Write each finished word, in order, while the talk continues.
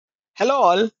Hello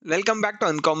all, welcome back to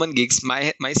Uncommon Geeks.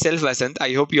 Myself Vasant.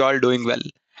 I hope you all doing well.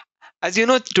 As you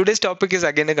know, today's topic is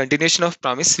again a continuation of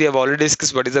promise. We have already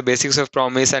discussed what is the basics of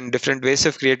promise and different ways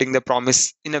of creating the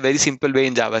promise in a very simple way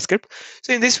in JavaScript.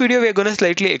 So in this video, we are going to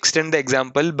slightly extend the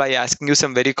example by asking you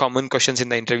some very common questions in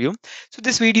the interview. So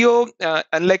this video,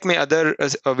 unlike my other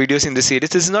videos in the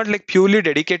series, is not like purely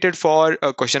dedicated for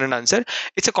question and answer.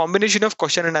 It's a combination of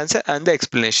question and answer and the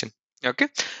explanation. Okay.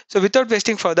 So without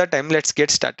wasting further time, let's get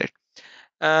started.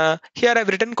 Here I've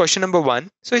written question number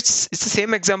 1. So it's the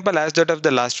same example as that of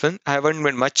the last one. I haven't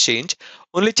made much change.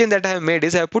 Only change that I have made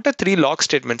is I have put a 3 log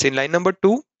statements in line number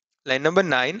 2, line number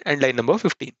 9, and line number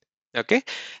 15. Okay.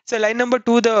 So line number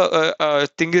 2,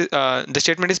 the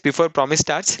statement is before promise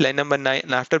starts. Line number 9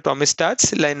 after promise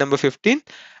starts. Line number 15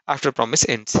 after promise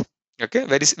ends. Okay.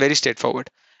 Very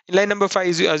straightforward. In line number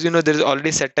 5, as you know, there is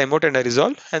already set timeout and a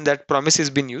resolve, and that promise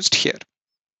is being used here.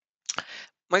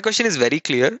 My question is very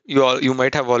clear. You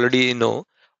might have already know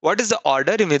what is the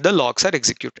order in which the logs are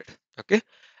executed. Okay.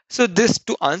 So this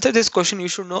to answer this question, you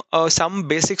should know some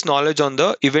basics knowledge on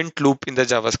the event loop in the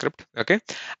JavaScript. Okay.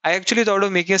 I actually thought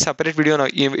of making a separate video on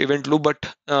event loop,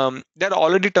 but there are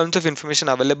already tons of information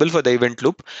available for the event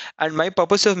loop. And my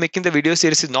purpose of making the video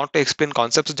series is not to explain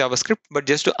concepts of JavaScript, but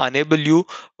just to enable you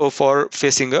for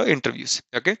facing interviews.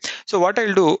 Okay. So what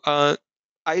I'll do.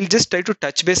 I'll just try to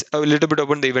touch base a little bit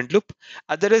upon the event loop.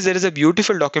 Otherwise, there is a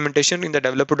beautiful documentation in the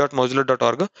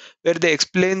developer.mozilla.org where they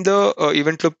explain the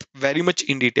event loop very much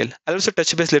in detail. I'll also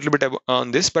touch base a little bit on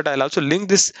this, but I'll also link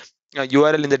this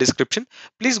URL in the description.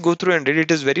 Please go through and read it.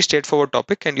 It is very straightforward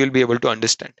topic and you'll be able to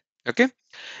understand. Okay.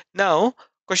 Now,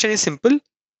 question is simple.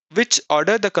 Which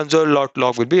order the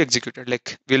console.log will be executed?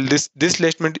 Like, will this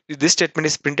statement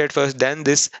is printed first, then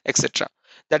this, etc.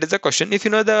 That is the question. If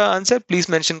you know the answer, please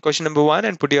mention question number 1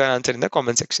 and put your answer in the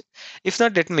comment section. If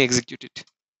not, let me execute it.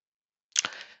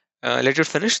 Let it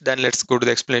finish, then let's go to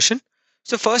the explanation.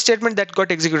 So first statement that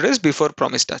got executed is before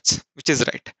promise starts, which is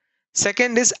right.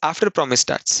 Second is after promise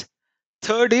starts.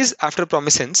 Third is after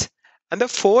promise ends. And the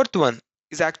fourth one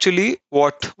is actually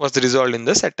what was resolved in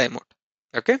the set timeout.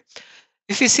 Okay.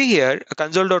 If you see here, a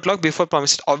console.log before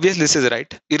promise, obviously this is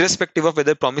right, irrespective of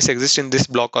whether promise exists in this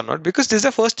block or not, because this is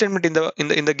the first statement in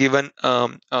the given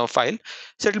file.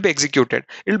 So it will be executed.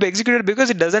 It will be executed because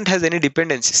it doesn't has any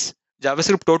dependencies.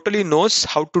 JavaScript totally knows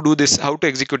how to do this, how to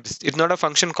execute this. It's not a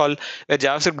function call where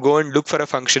JavaScript go and look for a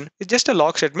function. It's just a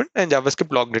log statement and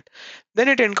JavaScript logged it. Then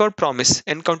it encountered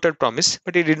promise,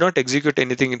 but it did not execute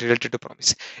anything related to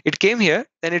promise. It came here,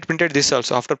 then it printed this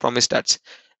also after promise starts.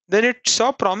 Then it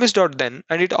saw promise dot then,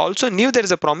 and it also knew there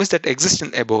is a promise that exists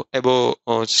in above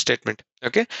statement.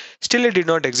 Okay, still it did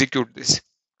not execute this.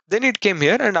 Then it came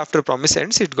here, and after promise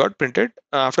ends, it got printed.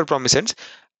 After promise ends,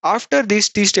 after these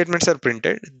T statements are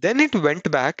printed, then it went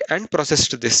back and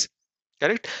processed this.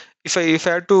 Correct. If I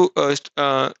had to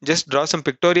just draw some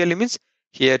pictorial image,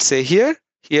 here say here,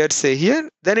 say here,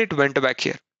 then it went back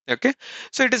here. Okay,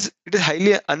 so it is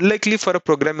highly unlikely for a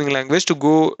programming language to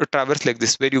go traverse like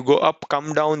this, where you go up,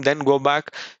 come down, then go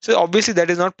back. So obviously that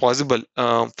is not possible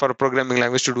for a programming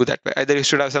language to do that way. Either you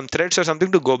should have some threads or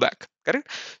something to go back. Correct.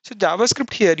 So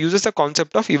JavaScript here uses the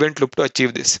concept of event loop to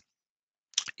achieve this.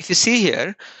 If you see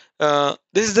here,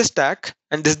 this is the stack,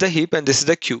 and this is the heap, and this is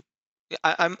the queue.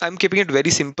 I'm keeping it very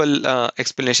simple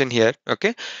explanation here.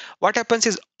 Okay, what happens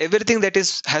is everything that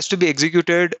has to be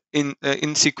executed in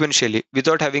sequentially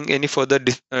without having any further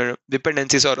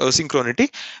dependencies or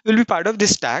asynchronity will be part of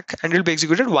this stack and will be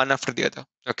executed one after the other.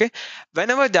 Okay,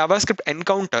 whenever JavaScript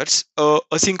encounters a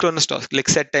asynchronous task like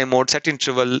set timeout, set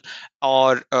interval,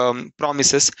 or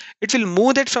promises, it will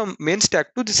move that from main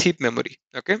stack to this heap memory.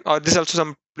 Okay, or this also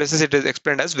some places it is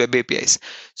explained as web APIs.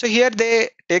 So here they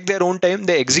take their own time,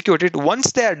 they execute it.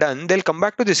 Once they are done, they'll come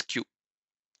back to this queue.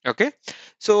 Okay,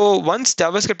 so once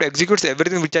JavaScript executes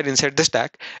everything which are inside the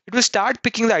stack, it will start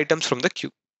picking the items from the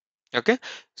queue. Okay,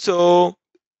 so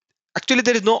actually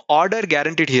there is no order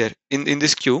guaranteed here in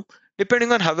this queue.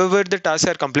 Depending on however the tasks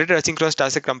are completed, asynchronous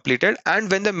tasks are completed, and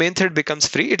when the main thread becomes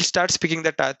free, it starts picking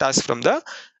the task from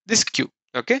this queue.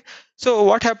 Okay, so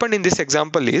what happened in this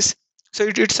example is, so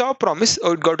it saw promise,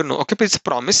 or it got to know, okay, it's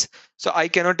promise, so I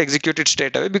cannot execute it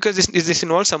straight away because this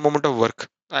involves some amount of work.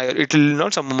 It will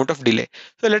involve some amount of delay.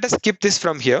 So let us skip this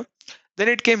from here. Then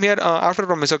it came here after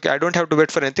promise. Okay, I don't have to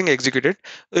wait for anything, execute it.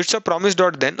 It's a promise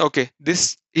dot then. Okay,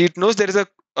 this it knows there is a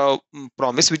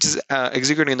promise which is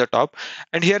executing in the top,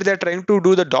 and here they are trying to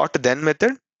do the dot then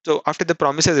method. So after the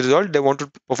promise has resolved, they want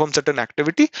to perform certain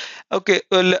activity. Okay,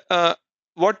 well,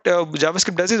 what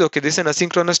JavaScript does is, okay, this is an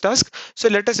asynchronous task, so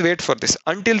let us wait for this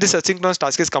until this asynchronous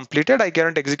task is completed. I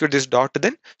cannot execute this dot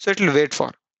then, so it will wait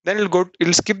for. Then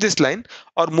it'll skip this line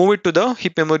or move it to the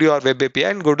heap memory or web API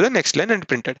and go to the next line and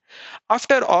print it.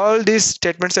 After all these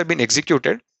statements have been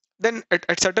executed, then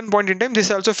at certain point in time,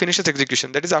 this also finishes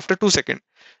execution. That is after 2 seconds.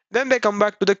 Then they come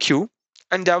back to the queue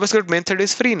and JavaScript method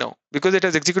is free now because it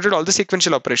has executed all the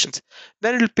sequential operations.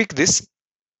 Then it will pick this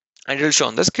and it will show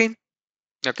on the screen.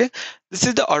 Okay, this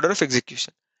is the order of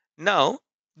execution. Now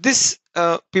this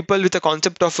people with a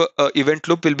concept of event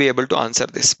loop will be able to answer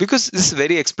this because this is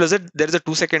very explicit. There is a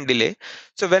 2 second delay.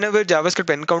 So whenever JavaScript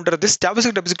encounter this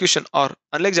JavaScript execution, or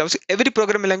unlike JavaScript, every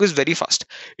programming language is very fast.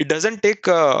 It doesn't take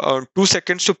 2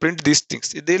 seconds to print these things.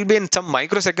 They'll be in some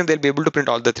microsecond, they'll be able to print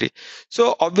all the three.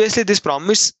 So obviously this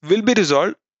promise will be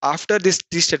resolved after these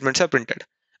statements are printed.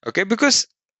 Okay, because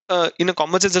in a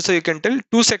common sense also you can tell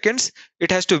 2 seconds it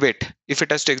has to wait if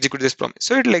it has to execute this promise.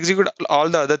 So it will execute all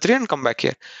the other three and come back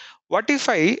here. What if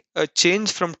I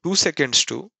change from 2 seconds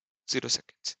to 0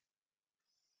 seconds?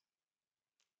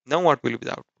 Now what will be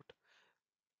the output?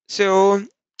 So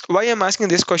why I'm asking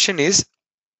this question is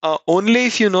only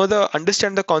if you know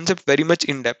understand the concept very much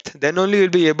in depth, then only you'll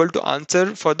be able to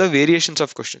answer for the variations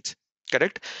of questions.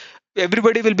 Correct?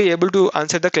 Everybody will be able to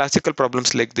answer the classical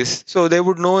problems like this. So they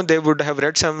would know, they would have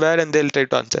read somewhere and they'll try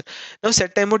to answer. Now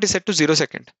set timeout is set to 0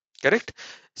 second. Correct?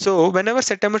 So whenever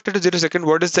set timeout is set to 0 second,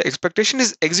 what is the expectation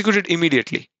is executed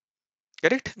immediately.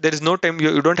 Correct? There is no time,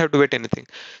 you don't have to wait anything.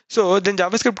 So then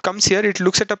JavaScript comes here, it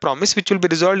looks at a promise which will be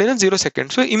resolved in a 0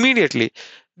 second. So immediately,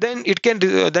 then it can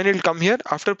then it will come here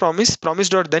after promise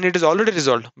dot, then it is already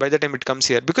resolved by the time it comes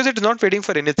here because it is not waiting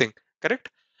for anything. Correct?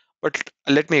 But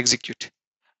let me execute.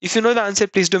 If you know the answer,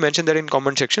 please do mention that in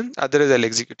comment section. Otherwise, I'll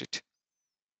execute it.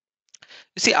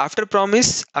 You see, after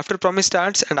promise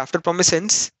starts and after promise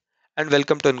ends. And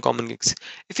welcome to Uncommon Geeks.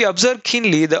 If you observe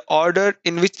keenly, the order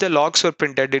in which the logs were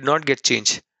printed did not get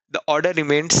changed. The order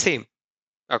remained same.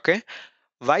 Okay.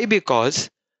 Why? Because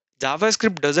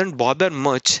JavaScript doesn't bother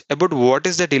much about what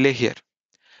is the delay here.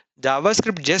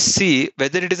 JavaScript just see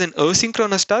whether it is an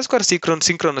asynchronous task or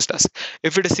synchronous task.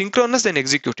 If it is synchronous, then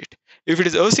execute it. If it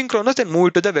is asynchronous, then move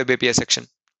it to the web API section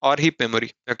or heap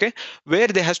memory. Okay, where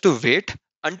they has to wait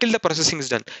until the processing is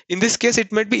done. In this case,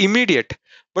 it might be immediate,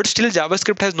 but still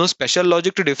JavaScript has no special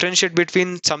logic to differentiate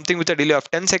between something with a delay of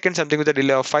 10 seconds, something with a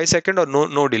delay of 5 seconds, or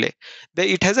no delay.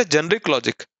 It has a generic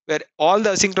logic where all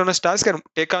the asynchronous tasks are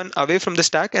taken away from the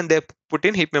stack and they put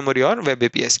in heap memory or web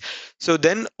APIs. So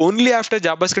then only after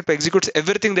JavaScript executes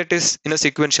everything that is in a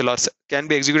sequential or can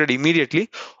be executed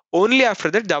immediately, only after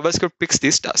that JavaScript picks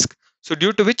this task. So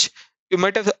due to which you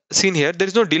might have seen here, there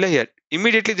is no delay here.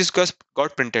 Immediately this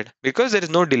got printed because there is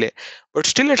no delay, but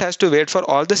still it has to wait for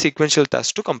all the sequential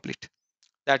tasks to complete.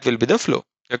 That will be the flow.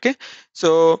 Okay.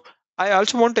 So I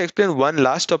also want to explain one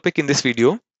last topic in this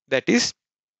video, that is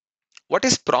what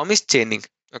is promise chaining.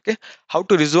 Okay, how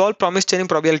to resolve promise chaining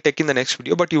probably I'll take in the next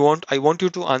video, but I want you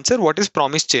to answer what is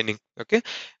promise chaining. Okay,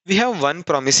 we have one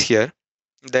promise here,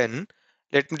 then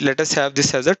let us have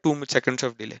this as a 2 seconds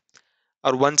of delay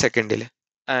or 1 second delay,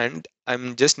 and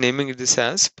I'm just naming this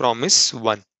as promise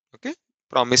 1. Okay,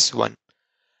 promise 1.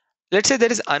 Let's say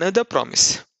there is another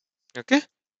promise, okay,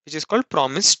 which is called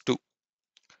promise 2.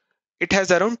 It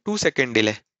has around 2 second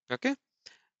delay. Okay,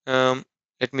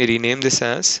 let me rename this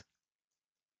as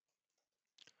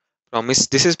promise.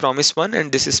 This is promise 1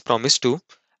 and this is promise 2.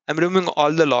 I'm removing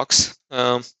all the locks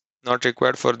not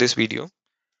required for this video.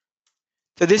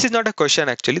 So this is not a question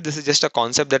actually, this is just a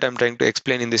concept that I'm trying to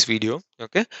explain in this video,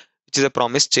 okay, which is a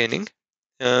promise chaining.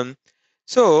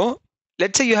 So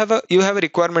let's say you have a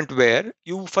requirement where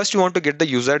you want to get the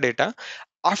user data.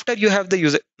 After you have the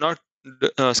user, not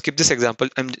skip this example,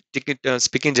 I'm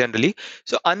speaking generally.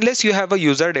 So unless you have a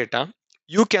user data,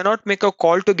 you cannot make a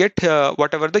call to get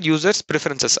whatever the user's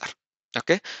preferences are.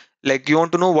 Okay, like you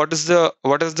want to know what is the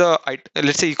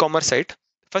let's say e-commerce site.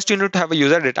 First you need to have a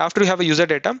user data. After you have a user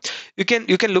data, you can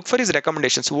look for his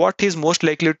recommendations, what he's most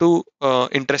likely to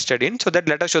interested in, so that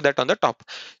let us show that on the top.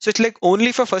 So it's like only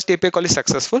if a first API call is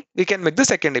successful, we can make the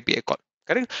second API call.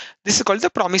 Correct? This is called the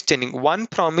promise chaining. One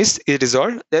promise is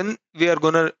resolved, then we are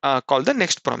going to call the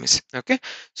next promise. Okay,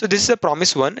 so this is a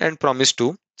promise 1 and promise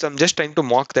 2. So I'm just trying to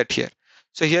mock that here.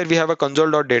 So here we have a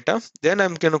console.data, then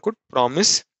I'm going to put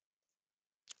promise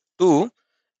 2.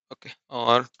 Okay,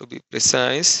 or to be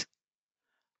precise,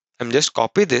 I'm just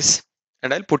copy this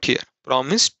and I'll put here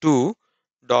promise 2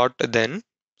 dot then.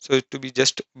 So to be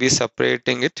just be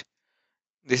separating it,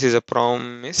 this is a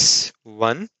promise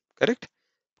 1, correct?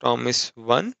 Promise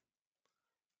 1,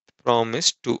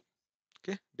 promise 2.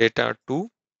 Okay, data 2,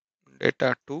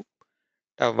 data 2,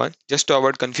 data 1. Just to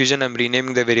avoid confusion, I'm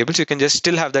renaming the variables. You can just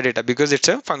still have the data because it's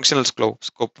a functional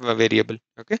scope variable.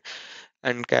 Okay,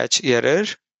 and catch error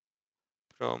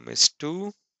promise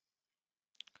 2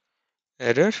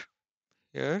 error.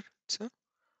 Here it's a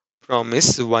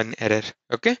promise 1 error.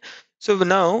 Okay, so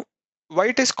now why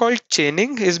it is called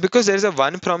chaining is because there is a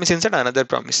one promise inside another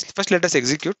promise. First let us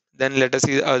execute, then let us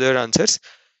see other answers.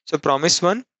 So promise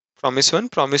 1, promise 1,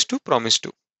 promise 2, promise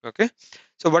 2. Okay,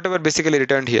 so whatever basically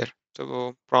returned here,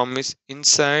 so promise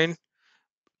inside,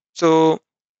 so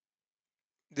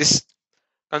this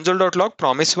console.log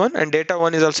promise 1 and data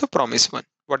 1 is also promise 1,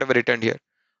 whatever returned here.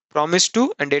 Promise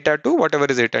 2 and data 2, whatever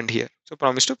is returned here. So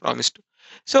promise 2, promise 2.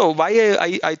 So why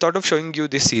I thought of showing you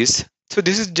this is, so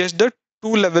this is just the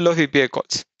two level of API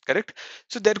calls, correct?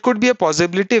 So there could be a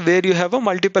possibility where you have a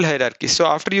multiple hierarchy. So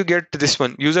after you get this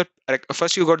one,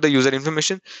 first you got the user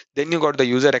information, then you got the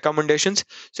user recommendations.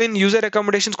 So in user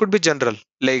recommendations could be general,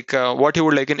 like what you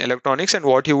would like in electronics and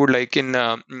what you would like in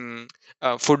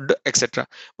food, etc.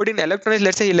 But in electronics,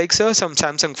 let's say he likes some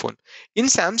Samsung phone. In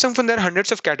Samsung phone, there are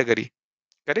hundreds of category,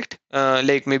 correct?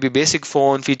 Like maybe basic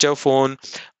phone, feature phone,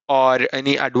 or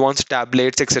any advanced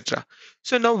tablets, etc.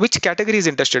 So now which category is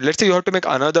interested? Let's say you have to make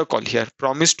another call here,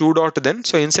 promise 2 dot then.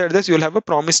 So inside this you'll have a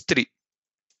promise 3.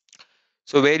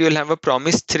 So where you'll have a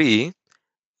promise 3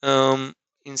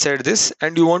 inside this,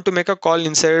 and you want to make a call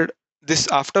inside this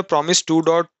after promise 2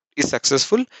 dot is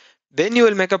successful, then you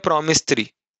will make a promise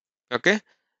 3. Okay,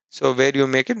 so where you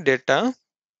make it data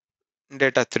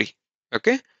 3.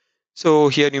 Okay, so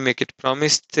here you make it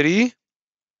promise 3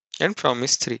 and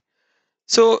promise 3.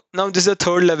 So now this is the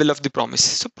third level of the promise.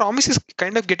 So promise is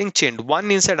kind of getting chained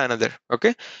one inside another.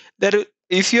 Okay, there,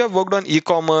 if you have worked on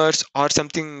e-commerce or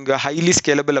something highly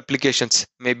scalable applications,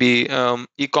 maybe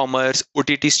e-commerce,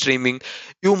 OTT streaming,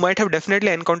 you might have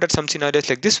definitely encountered some scenarios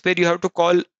like this where you have to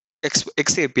call X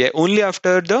API only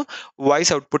after the voice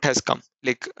output has come.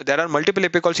 Like there are multiple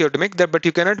API calls you have to make that, but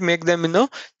you cannot make them in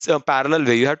a parallel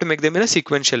way. You have to make them in a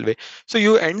sequential way. So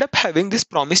you end up having this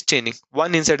promise chaining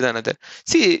one inside the another.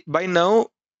 See, by now,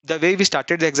 the way we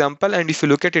started the example, and if you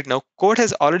look at it now, code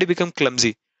has already become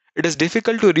clumsy. It is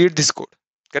difficult to read this code,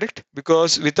 correct?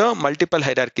 Because with a multiple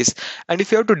hierarchies, and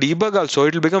if you have to debug also,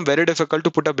 it will become very difficult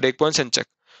to put a breakpoints and check.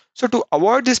 So to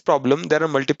avoid this problem, there are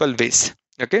multiple ways.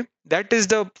 Okay, that is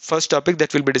the first topic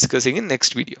that we'll be discussing in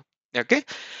next video. Okay,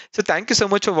 so thank you so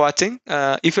much for watching.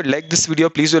 If you like this video,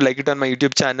 please do like it on my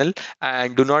YouTube channel,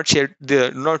 and do not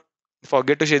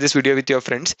forget to share this video with your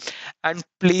friends. And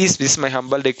please, this is my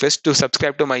humble request to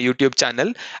subscribe to my YouTube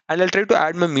channel, and I'll try to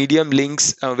add my Medium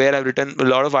links where I've written a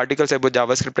lot of articles about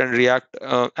JavaScript and React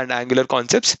and Angular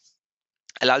concepts.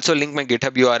 I'll also link my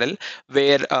GitHub URL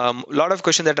where a lot of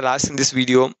questions that are asked in this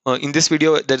video. In this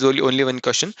video, there's only one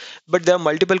question, but there are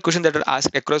multiple questions that are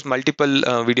asked across multiple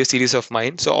video series of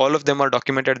mine. So all of them are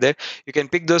documented there. You can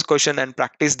pick those questions and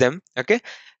practice them. Okay.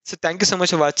 So thank you so much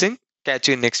for watching. Catch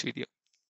you in next video.